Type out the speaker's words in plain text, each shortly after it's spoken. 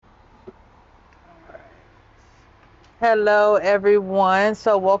Hello, everyone.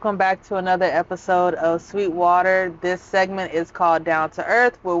 So, welcome back to another episode of Sweetwater. This segment is called Down to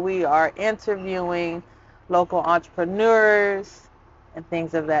Earth, where we are interviewing local entrepreneurs and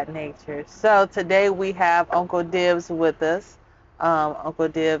things of that nature. So, today we have Uncle Dibbz with us. Uncle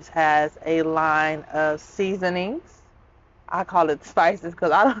Dibbz has a line of seasonings. I call it spices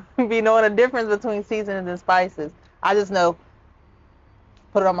because I don't be knowing the difference between seasonings and spices. I just know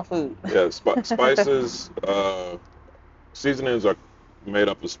put it on my food. Yeah, spices, seasonings are made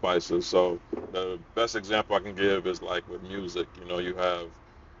up of spices. So the best example I can give is like with music. You have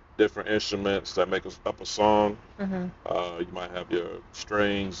different instruments that make up a song. hmm You might have your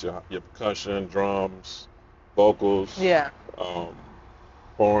strings, your percussion, drums, vocals, Yeah, um,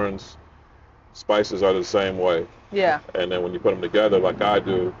 horns. Spices are the same way. yeah, And then when you put them together, like I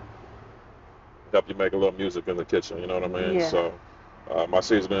do, help you make a little music in the kitchen. You know what I mean? yeah, So my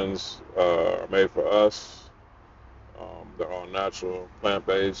seasonings are made for us. They're all natural,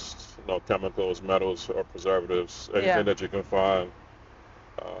 plant-based, no chemicals, metals, or preservatives. yeah. Anything that you can find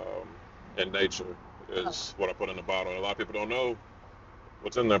um, in nature is what I put in the bottle. And a lot of people don't know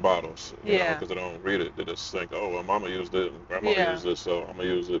what's in their bottles, Yeah, because they don't read it. They just think, oh, well, mama used it and grandma yeah, used it, so I'm going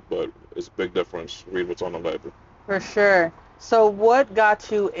to use it. But it's a big difference. Read what's on the label. for sure. So, what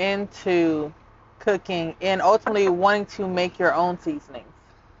got you into cooking and ultimately wanting to make your own seasonings?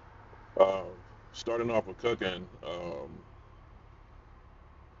 Uh, Starting off with cooking,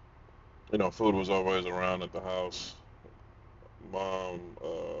 food was always around at the house. Mom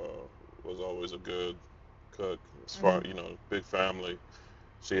was always a good cook. As far, hmm big family.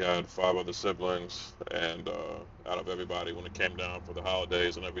 She had five other siblings, and out of everybody, when it came down for the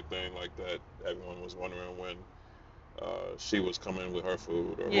holidays and everything like that, everyone was wondering when she was coming with her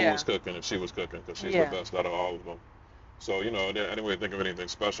food, or who Yeah, was cooking if she was cooking, because she's the yeah, best out of all of them. So, I didn't really think of anything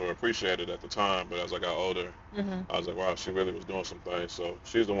special or appreciate it at the time, but as I got older, hmm I was like, wow, she really was doing some things. So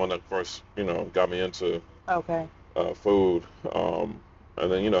she's the one that first, got me into okay, food.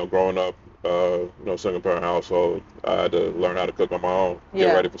 And then, growing up, single parent household, I had to learn how to cook on my own, get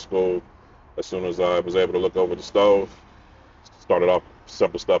yeah, ready for school. As soon as I was able to look over the stove, started off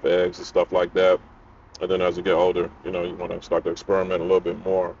simple stuff, eggs and stuff like that. And then as you get older, you want to start to experiment a little bit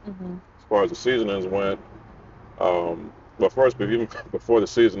more. hmm As far as the seasonings went, but first, even before the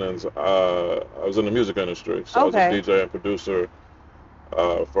seasonings, I was in the music industry. So I was a okay, DJ and producer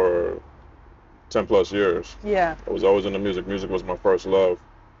for 10 plus years. yeah, I was always in the music. Music was my first love.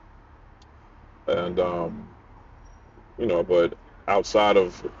 And, but outside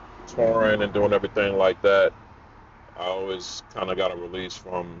of touring and doing everything like that, I always kind of got a release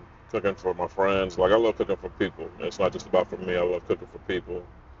from cooking for my friends. Like, I love cooking for people. It's not just about for me. I love cooking for people,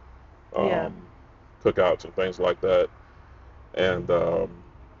 yeah, um, cookouts and things like that. And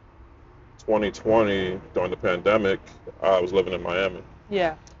 2020, during the pandemic, I was living in Miami.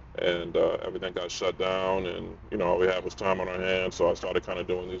 yeah, And everything got shut down, and all we had was time on our hands. So I started kind of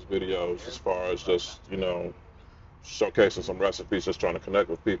doing these videos as far as just showcasing some recipes, just trying to connect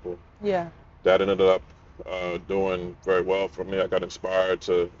with people. yeah, That ended up doing very well for me. I got inspired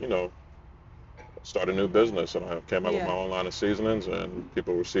to start a new business, and I came out with my yeah, own line of seasonings, and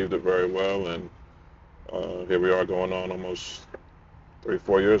people received it very well. And here we are, going on almost 3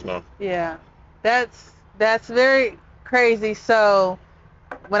 4 years now. yeah. That's very crazy. So,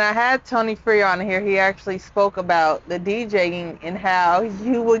 when I had Tony Free on here, he actually spoke about the DJing and how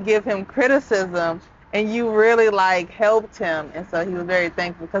you would give him criticism and you really like helped him, and so he was very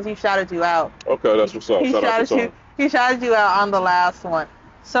thankful because he shouted you out. Okay, He, that's what's up. he Shout out to shouted you Tony. he shouted you out on the last one.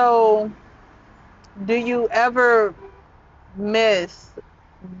 So, do you ever miss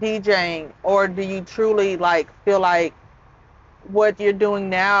DJing, or do you truly like feel like what you're doing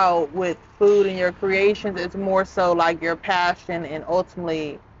now with food and your creations is more so like your passion and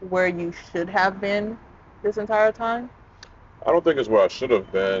ultimately where you should have been this entire time? I don't think it's where I should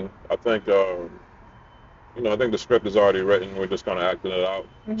have been. I think the script is already written. We're just kind of acting it out.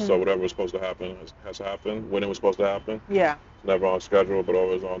 hmm So whatever was supposed to happen has happened when it was supposed to happen. Yeah, It's never on schedule, but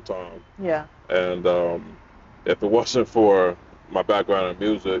always on time. yeah, And if it wasn't for my background in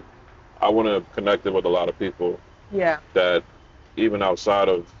music, I wouldn't have connected with a lot of people yeah, that, even outside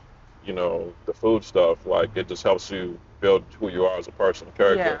of, the food stuff, like, it just helps you build who you are as a person,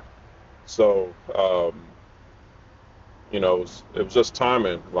 character. yeah, So, it was just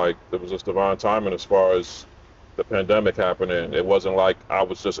timing. Like, it was just divine timing as far as the pandemic happening. It wasn't like I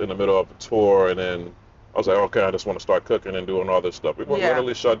was just in the middle of a tour and then I was like, okay, I just want to start cooking and doing all this stuff. We were yeah,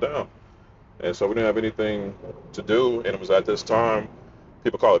 literally shut down. And so we didn't have anything to do. And it was at this time,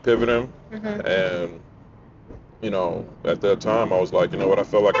 people call it pivoting. hmm And at that time, I was like, you know what, I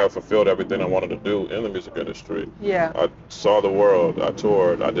felt like I fulfilled everything I wanted to do in the music industry. Yeah. I saw the world. I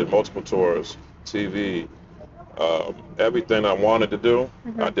toured. I did multiple tours, TV, everything I wanted to do. I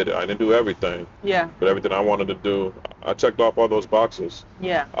Mhm. did it. I didn't do everything, Yeah. but everything I wanted to do, I checked off all those boxes.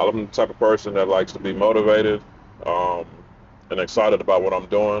 Yeah. I'm the type of person that likes to be motivated um, and excited about what I'm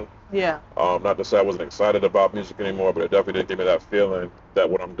doing. Yeah. Not to say I wasn't excited about music anymore, but it definitely did give me that feeling that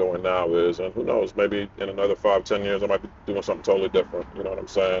what I'm doing now is, and who knows, maybe in another 5, 10 years I might be doing something totally different. You know what I'm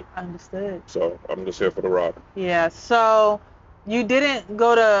saying? Understood. So I'm just here for the ride. Yeah. So you didn't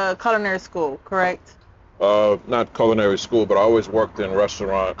go to culinary school, correct? Not culinary school, but I always worked in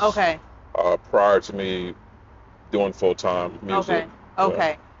restaurants Okay. prior to me doing full-time music. Okay. Yeah.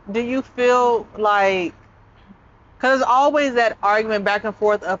 Okay. Do you feel like, because there's always that argument back and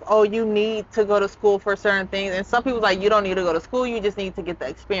forth of, oh, you need to go to school for certain things, and some people like, you don't need to go to school, you just need to get the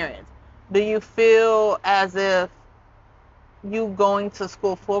experience. Do you feel as if you going to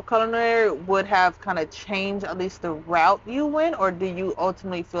school for culinary would have kind of changed at least the route you went, or do you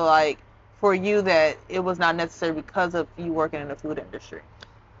ultimately feel like for you that it was not necessary because of you working in the food industry?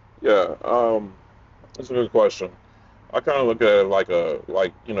 Yeah, that's a good question. I kind of look at it like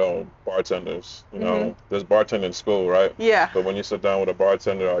bartenders. Mhm. There's bartending school, right? Yeah. But when you sit down with a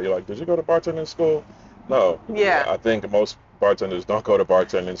bartender, you're like, did you go to bartending school? No. Yeah. I think most bartenders don't go to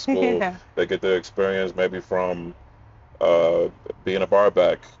bartending school. Yeah. They get their experience maybe from uh, being a bar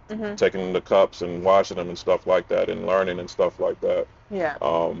back, Mhm. taking the cups and washing them and stuff like that, and learning and stuff like that. Yeah.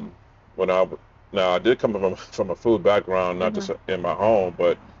 Um, when I Now I did come from a food background, not just Mhm. in my home,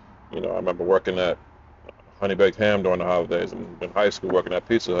 but I remember working at Honey Baked Ham during the holidays, and in high school working at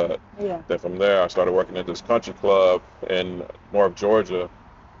Pizza Hut. Yeah. Then from there, I started working at this country club in North Georgia,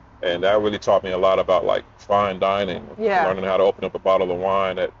 and that really taught me a lot about like fine dining, Yeah. learning how to open up a bottle of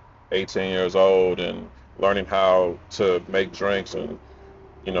wine at 18 years old, and learning how to make drinks and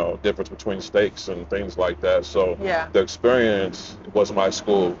difference between steaks and things like that. So Yeah. the experience was my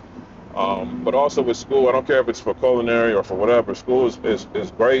school. But also with school, I don't care if it's for culinary or for whatever. School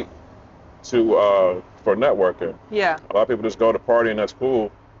is great for networking. Yeah. A lot of people just go to party and that's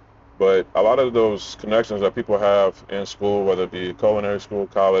cool, but a lot of those connections that people have in school, whether it be culinary school,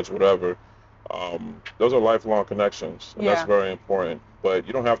 college, whatever, those are lifelong connections, and that's Yeah. very important. But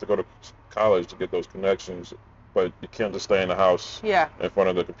you don't have to go to college to get those connections, but you can't just stay in the house Yeah. in front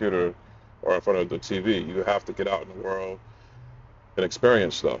of the computer or in front of the TV. You have to get out in the world and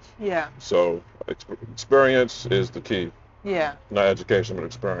experience stuff. Yeah. So experience is the key, Yeah. not education, but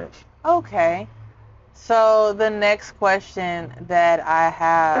experience. Okay. So the next question that I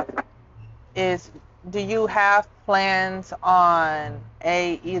have is, do you have plans on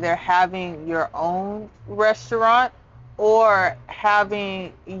either having your own restaurant or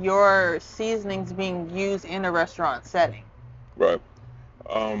having your seasonings being used in a restaurant setting? Right.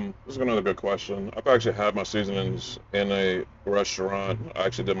 This is another good question. I've actually had my seasonings in a restaurant. I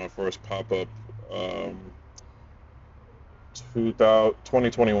actually did my first pop-up um,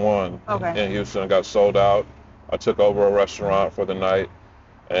 2021 Okay. in Houston. It got sold out. I took over a restaurant for the night,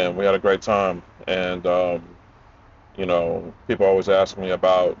 and we had a great time. And people always ask me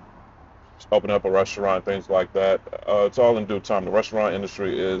about opening up a restaurant, things like that. It's all in due time. The restaurant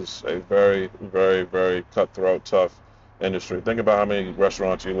industry is a very, very, very cutthroat, tough industry. Think about how many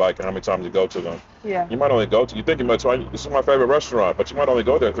restaurants you like and how many times you go to them. Yeah. You might only go to, you think you might, this is my favorite restaurant, but you might only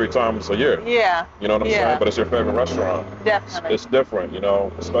go there 3 times a year. Yeah. You know what I'm saying? But it's your favorite restaurant. Definitely. It's different,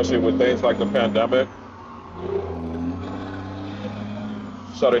 especially with things like the pandemic,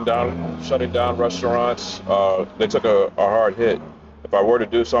 shutting down restaurants. They took a hard hit. If I were to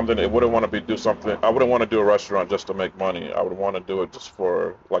do something, it wouldn't want to do something. I wouldn't want to do a restaurant just to make money. I would want to do it just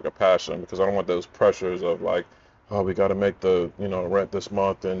for like a passion, because I don't want those pressures of like, oh, we got to make the rent this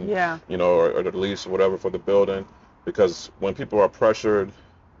month and Yeah. or the lease or whatever for the building. Because when people are pressured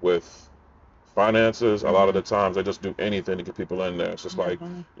with finances, a lot of the times they just do anything to get people in there. It's just like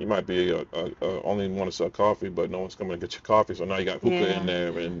Definitely. you might be only want to sell coffee, but no one's coming to get your coffee. So now you got hookah Yeah. in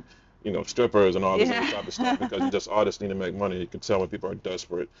there and strippers and all this other Yeah. type of stuff, because you just all just need to make money. You can tell when people are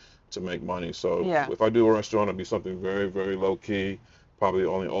desperate to make money. So Yeah. if I do a restaurant, it'll be something very, very low key. Probably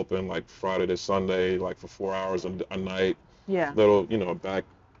only open like Friday to Sunday, like for 4 hours a night. Yeah. Little, back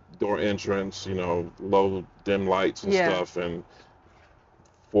door entrance, low dim lights and Yeah. stuff, and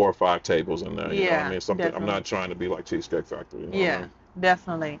 4 or 5 tables in there. You know what I Yeah, mean? Something. I'm definitely. not trying to be like Cheesecake Factory. You know what I Yeah, mean?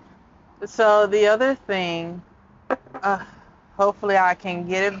 definitely. So the other thing, uh, hopefully I can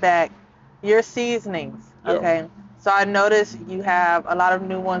get it back. Your seasonings, Yeah. okay? So I noticed you have a lot of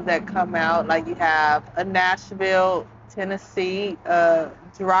new ones that come out. Like you have a Nashville, Tennessee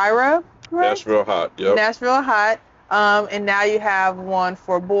dry rub. correct? Nashville hot. Yep. Nashville hot. And now you have one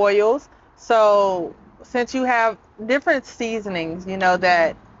for boils. So since you have different seasonings, you know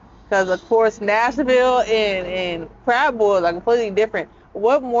that, because of course Nashville and crab boils are completely different.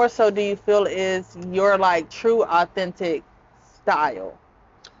 What more so do you feel is your like true authentic style?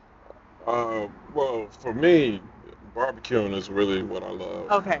 Well, for me, barbecuing is really what I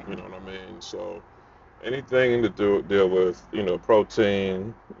love. Okay. You know what I mean? So anything to deal with,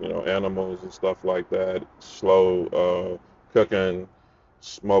 protein, animals and stuff like that, slow cooking,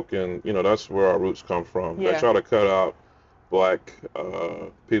 smoking, that's where our roots come from. They Yeah. try to cut out black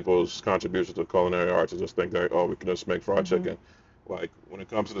people's contributions to culinary arts and just think that, oh, we can just make fried chicken. Like when it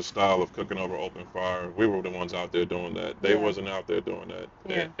comes to the style of cooking over open fire, we were the ones out there doing that. They Yeah. wasn't out there doing that,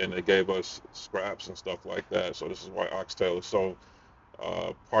 Yeah. and they gave us scraps and stuff like that. So this is why oxtail is so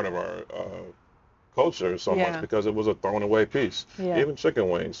part of our culture so much, Yeah. because it was a thrown away piece. Yeah. Even chicken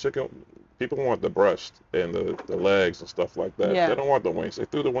wings, people want the breast and the legs and stuff like that. Yeah. They don't want the wings. They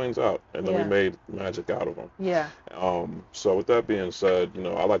threw the wings out, and then Yeah. we made magic out of them. Yeah. So with that being said,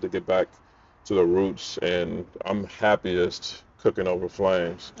 I like to get back to the roots, and I'm happiest cooking over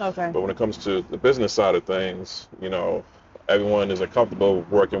flames. Okay. But when it comes to the business side of things, everyone isn't comfortable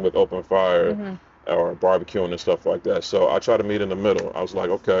working with open fire or barbecuing and stuff like that. So I try to meet in the middle. I was like,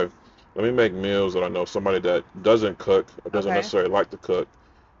 okay, let me make meals that I know somebody that doesn't cook or doesn't Okay. necessarily like to cook,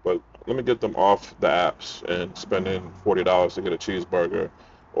 but let me get them off the apps and spending $40 to get a cheeseburger,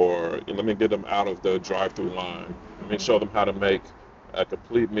 or let me get them out of the drive-through line. Let me show them how to make a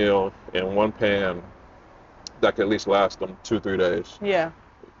complete meal in one pan that can at least last them 2-3 days. Yeah.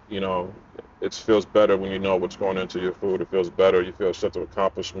 It feels better when you know what's going into your food. It feels better. You feel a sense of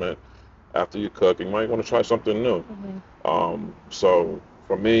accomplishment after you cook. You might want to try something new. So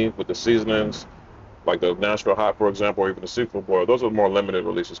for me, with the seasonings, like the Nashville hot, for example, or even the seafood boil, those are more limited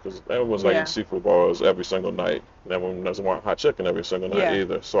releases because everyone's like Yeah. eating seafood boils every single night. And everyone doesn't want hot chicken every single night Yeah.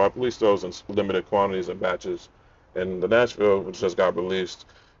 either. So I release those in limited quantities and batches. And the Nashville, which just got released,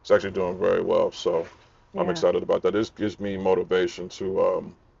 it's actually doing very well. So I'm Yeah. excited about that. This gives me motivation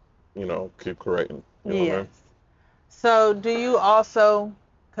to, keep creating. You know what I Yes. mean? So do you also,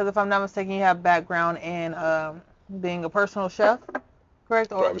 because if I'm not mistaken, you have background in being a personal chef,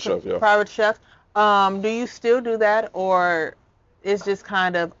 correct? Or Private chef, yeah. Private chef. Do you still do that, or it's just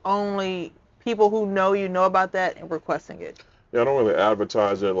kind of only people who know about that and requesting it? Yeah, I don't really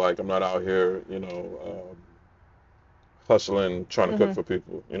advertise it. Like I'm not out here, hustling, trying to cook for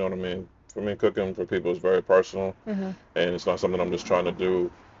people. You know what I mean? For me, cooking for people is very personal, and it's not something I'm just trying to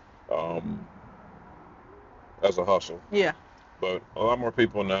do as a hustle. Yeah. But a lot more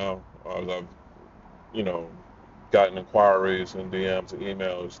people now, I've, gotten inquiries and DMs and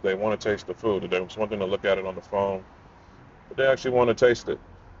emails. They want to taste the food. They just want them to look at it on the phone, but they actually want to taste it.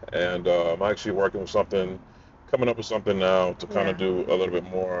 And I'm actually working with coming up with something now to kind of do a little bit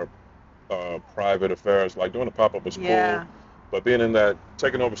more private affairs. Like doing a pop-up is cool, but being in that,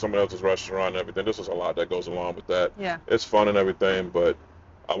 taking over someone else's restaurant and everything, this is a lot that goes along with that. Yeah. It's fun and everything, but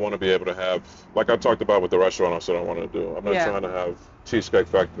I want to be able to have, like I talked about with the restaurant I said I wanted to do. I'm not trying to have Cheesecake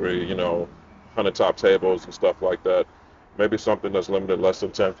Factory, 100 top tables and stuff like that. Maybe something that's limited less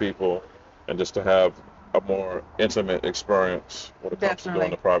than 10 people, and just to have a more intimate experience when it comes to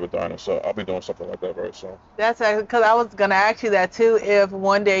doing the private dining. So I'll be doing something like that very soon. That's because I was going to ask you that too, if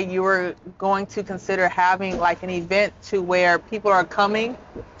one day you were going to consider having like an event to where people are coming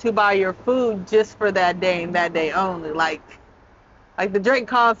to buy your food just for that day and that day only, like the Drake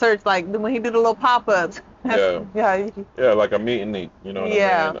concerts, like when he did the little pop-ups. Yeah, like a meet and eat, you know what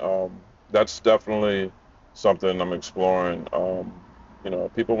I mean? That's definitely something I'm exploring.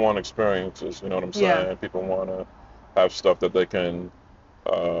 People want experiences, you know what I'm saying? Yeah. People want to have stuff that they can,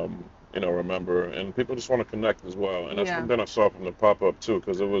 remember, and people just want to connect as well. And that's something I saw from the pop-up too,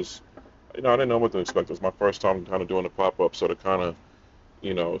 because it was, I didn't know what to expect. It was my first time kind of doing the pop-up, so to kind of,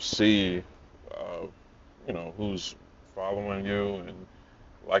 see, who's following you and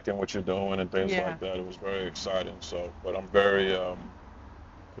liking what you're doing and things like that. It was very exciting. So, but I'm very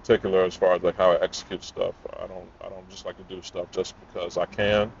particular as far as like how I execute stuff. I don't just like to do stuff just because I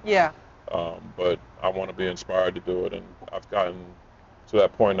can. Yeah. But I want to be inspired to do it, and I've gotten to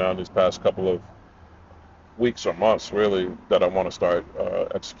that point now in these past couple of weeks or months, really, that I want to start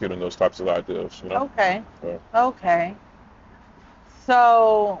executing those types of ideas. Okay. Yeah. Okay.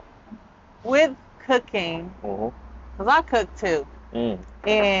 So, with cooking, because I cook too,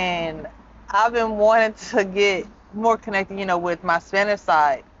 and I've been wanting to get more connected, with my Spanish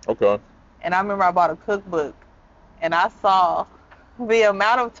side. Okay. And I remember I bought a cookbook, and I saw the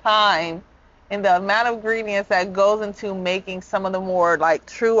amount of time and the amount of ingredients that goes into making some of the more like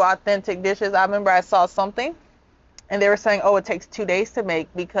true authentic dishes. I remember I saw something and they were saying, oh, it takes 2 days to make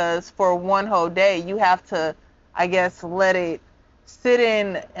because for one whole day you have to, I guess, let it sit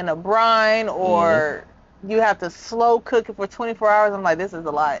in a brine or you have to slow cook it for 24 hours. I'm like, this is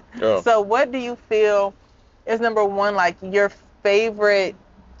a lot. Yeah. So what do you feel is number one, like your favorite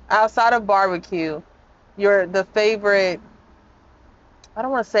outside of barbecue, the favorite, I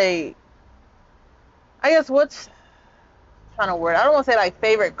don't want to say, I guess what's trying to word, I don't want to say like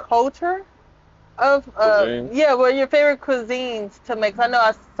favorite culture of Cuisine? yeah, well, your favorite cuisines to make. 'Cause I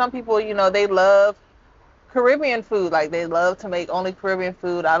know some people, they love Caribbean food, like they love to make only Caribbean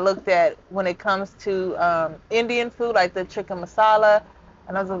food. I looked at when it comes to Indian food, like the chicken masala,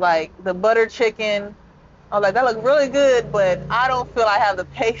 and I was like the butter chicken. I was like, that looks really good, but I don't feel I have the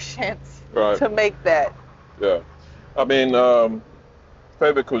patience Right. to make that. Yeah. I mean,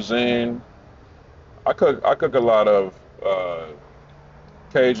 favorite cuisine. I cook a lot of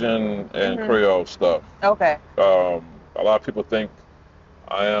Cajun and Creole stuff. Okay. A lot of people think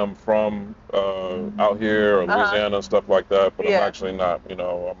I am from out here or Louisiana and stuff like that, but I'm actually not.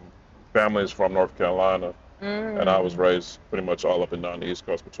 Family is from North Carolina, and I was raised pretty much all up and down the East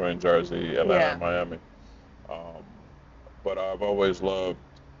Coast between Jersey, Atlanta, and Miami. But I've always loved,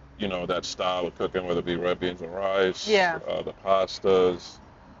 that style of cooking, whether it be red beans and rice, the pastas,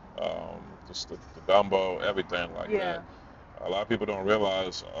 just the gumbo, everything like that. A lot of people don't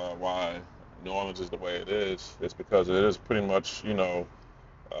realize why New Orleans is the way it is. It's because it is pretty much, a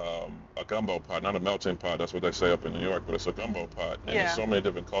gumbo pot, not a melting pot. That's what they say up in New York, but it's a gumbo pot. And there's so many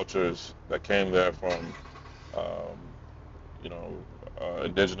different cultures that came there from,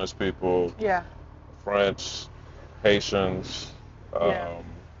 indigenous people, French, Haitians,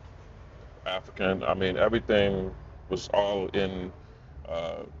 African. I mean, everything was all in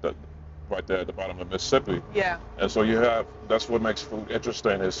right there at the bottom of Mississippi. Yeah. And so that's what makes food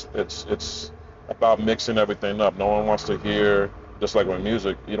interesting. It's about mixing everything up. No one wants to hear, just like with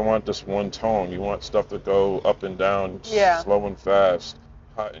music, you don't want just one tone. You want stuff to go up and down, slow and fast,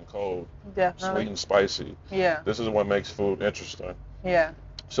 hot and cold, sweet and spicy. Yeah. This is what makes food interesting. Yeah.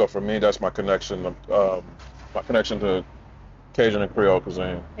 So for me, that's my connection. My connection to Cajun and Creole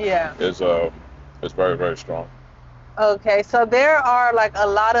cuisine. Yeah. Is very, very strong. Okay, so there are like a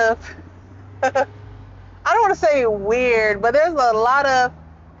lot of I don't want to say weird, but there's a lot of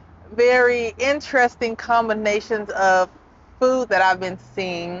very interesting combinations of food that I've been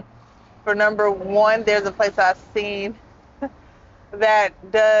seeing. For number one, there's a place I've seen that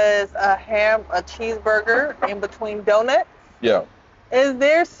does a cheeseburger in between donuts. Yeah. Is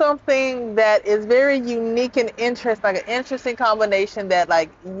there something that is very unique and interesting, like an interesting combination that like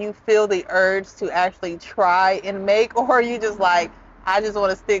you feel the urge to actually try and make, or are you just like, I just want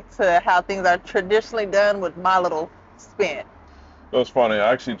to stick to how things are traditionally done with my little spin? It was funny.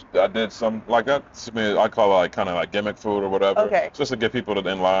 I did some like that. To me, I call it like kind of like gimmick food or whatever. Okay. Just to get people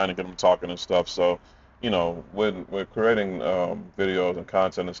in line and get them talking and stuff. So, when we're creating videos and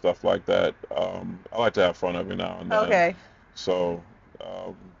content and stuff like that, I like to have fun every now and then. Okay. So,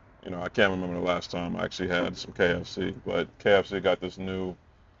 I can't remember the last time I actually had some KFC, but KFC got this new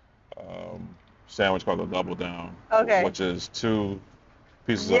sandwich called the Double Down, which is 2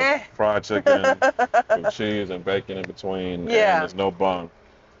 pieces of fried chicken with cheese and bacon in between, and there's no bun.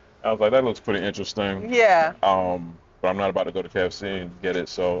 I was like, that looks pretty interesting. Yeah. But I'm not about to go to KFC and get it,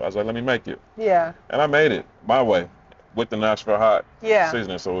 so I was like, let me make it. Yeah. And I made it my way with the Nashville hot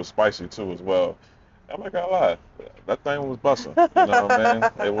seasoning, so it was spicy too as well. I'm not gonna lie, that thing was busting. You know what I mean?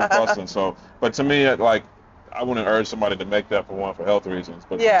 It was busting. So, but to me, like, I wouldn't urge somebody to make that for one, for health reasons,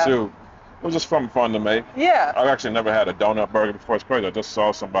 but for two, it was just fun to make. Yeah. I've actually never had a donut burger before. It's crazy. I just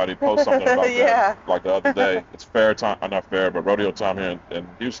saw somebody post something about that like the other day. It's fair time, not fair, but rodeo time here in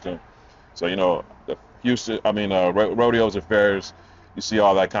Houston. So the rodeos and fairs, you see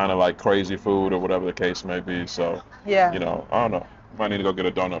all that kind of like crazy food or whatever the case may be. So I don't know. Might need to go get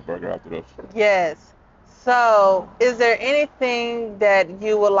a donut burger after this. Yes. So, is there anything that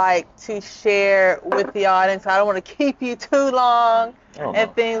you would like to share with the audience? I don't want to keep you too long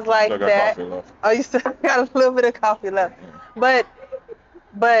and things like Still got that. coffee left. Oh, you still got a little bit of coffee left. But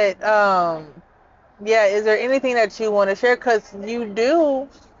is there anything that you want to share? Because you do,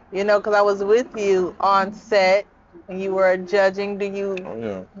 because I was with you on set and you were judging.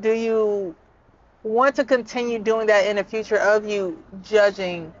 Do you want to continue doing that in the future of you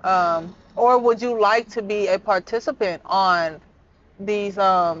judging? Or would you like to be a participant on these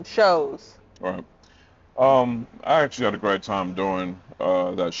shows? Right. I actually had a great time doing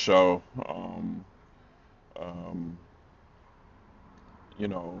that show.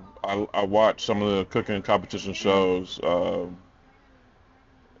 I watch some of the cooking competition shows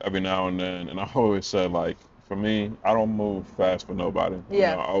every now and then, and I always said, like, for me, I don't move fast for nobody.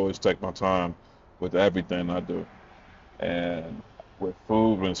 Yeah. I always take my time with everything I do. And with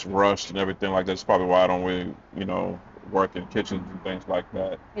food, when it's rushed and everything like that, that's probably why I don't really, work in kitchens and things like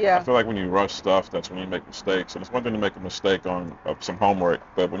that. I Yeah. feel like when you rush stuff, that's when you make mistakes. And it's one thing to make a mistake on some homework,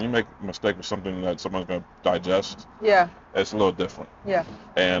 but when you make a mistake with something that someone's going to digest, Yeah. it's a little different. Yeah.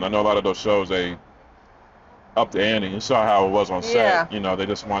 And I know a lot of those shows, they up the ante. You saw how it was on Yeah. set. They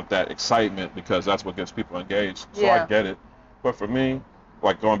just want that excitement because that's what gets people engaged. So I Yeah. get it. But for me,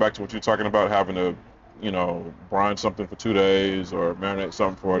 like going back to what you're talking about, having to, brine something for 2 days or marinate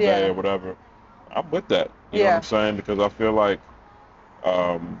something for a day Yeah. or whatever, I'm with that. You know what Yeah. I'm saying? Because I feel like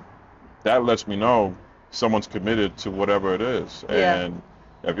um, that lets me know someone's committed to whatever it is. Yeah. And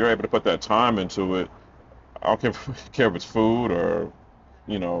if you're able to put that time into it, I don't care if it's food or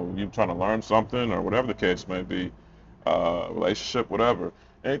you trying to learn something or whatever the case may be, relationship, whatever.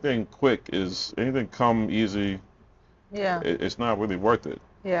 Anything come easy, Yeah. it's not really worth it.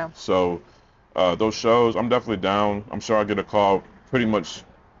 Yeah. So those shows, I'm definitely down. I'm sure I'll get a call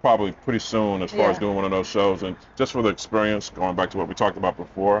probably pretty soon as far as Yeah. doing one of those shows. And just for the experience, going back to what we talked about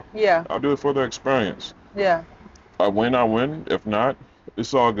before, Yeah. I'll do it for the experience. Yeah. I win, I win. If not,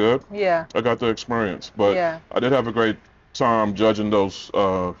 it's all good. Yeah. I got the experience. But Yeah. I did have a great time judging those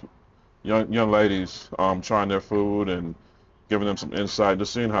young ladies trying their food and giving them some insight,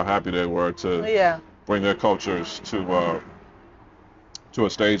 just seeing how happy they were to Yeah. bring their cultures to a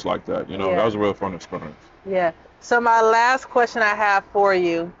stage like that. That Yeah. was a real fun experience. Yeah. So my last question I have for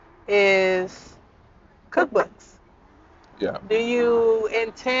you is cookbooks. Yeah. Do you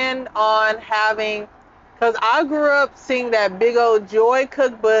intend on having, because I grew up seeing that big old Joy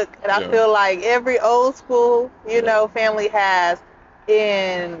cookbook, and I Yeah. feel like every old school, Yeah. family has,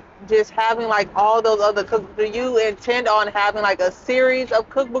 in just having like all those other cookbooks. Do you intend on having like a series of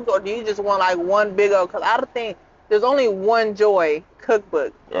cookbooks, or do you just want like one big old, because I don't think there's only one Joy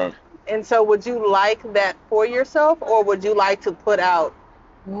cookbook. Right. And so would you like that for yourself, or would you like to put out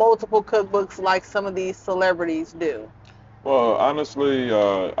multiple cookbooks like some of these celebrities do? Well, honestly,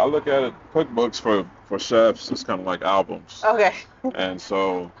 I look at it, cookbooks for chefs is kind of like albums. Okay. And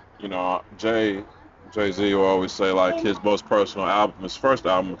so, Jay-Z will always say like his most personal album, his first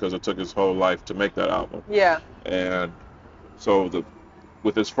album, because it took his whole life to make that album. Yeah. And so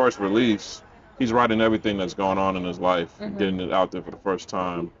with his first release, he's writing everything that's going on in his life, Mhm. getting it out there for the first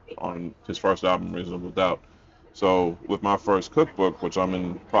time on his first album, Reasonable Doubt. So with my first cookbook, which I'm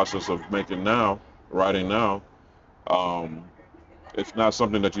in the process of writing now, um, it's not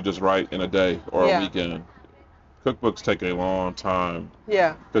something that you just write in a day or Yeah. a weekend. Cookbooks take a long time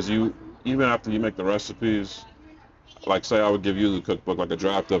Yeah. because even after you make the recipes, like say I would give you the cookbook, like a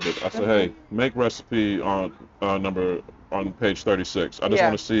draft of it. I say, hey, make recipe on on page 36. I just Yeah.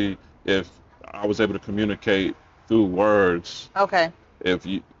 want to see if I was able to communicate through words, Okay. if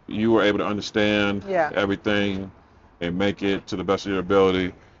you were able to understand Yeah. everything and make it to the best of your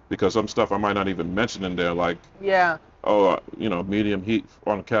ability. Because some stuff I might not even mention in there, like, Yeah. oh, medium heat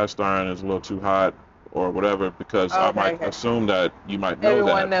on cast iron is a little too hot or whatever, because I Okay, might okay. assume that you might know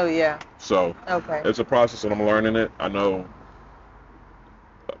Everyone that. know, yeah. So Okay. it's a process and I'm learning it. I know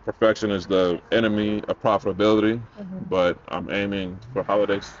perfection is the enemy of profitability, Mhm. but I'm aiming for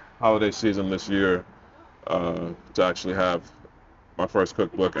holiday season this year to actually have my first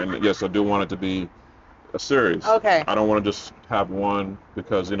cookbook. And yes, I do want it to be a series. Okay. I don't want to just have one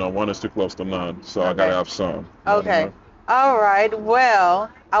because one is too close to none. So I Okay. gotta have some. You know what I Okay. mean? All right. Well,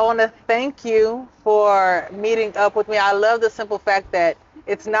 I want to thank you for meeting up with me. I love the simple fact that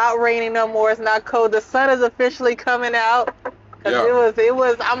it's not raining no more. It's not cold. The sun is officially coming out. 'Cause Yeah. it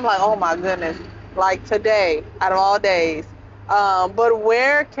was, I'm like, oh my goodness. Like today, out of all days. But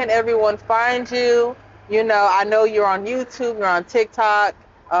where can everyone find you? I know you're on YouTube, you're on TikTok.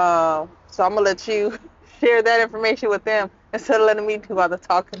 So I'm going to let you share that information with them instead of letting me do all the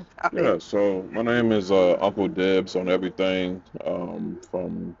talking about Yeah, it. so my name is Uncle Dibbz on everything,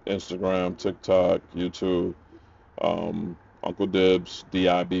 from Instagram, TikTok, YouTube, Uncle Dibbz,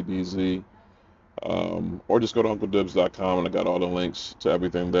 Dibbz, or just go to UncleDibbz.com and I got all the links to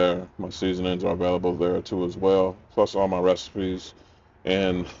everything there. My seasonings are available there too as well, plus all my recipes.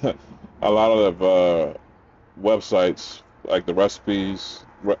 And a lot of websites, like the recipes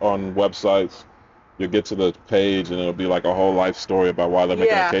on websites, you'll get to the page and it'll be like a whole life story about why they're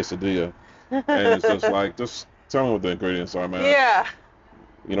making a Yeah. quesadilla. And it's just like, just tell me what the ingredients are, man. Yeah.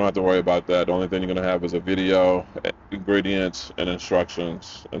 You don't have to worry about that. The only thing you're going to have is a video, ingredients, and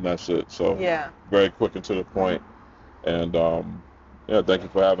instructions, and that's it. So Yeah. very quick and to the point. And Yeah, thank you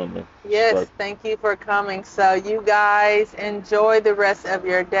for having me. Yes, Right. thank you for coming. So you guys enjoy the rest of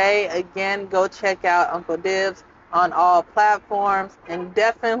your day. Again, go check out Uncle Dibbz on all platforms and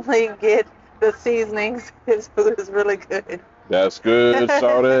definitely get the seasonings. His food is really good. That's good,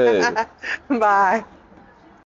 shorty. Bye.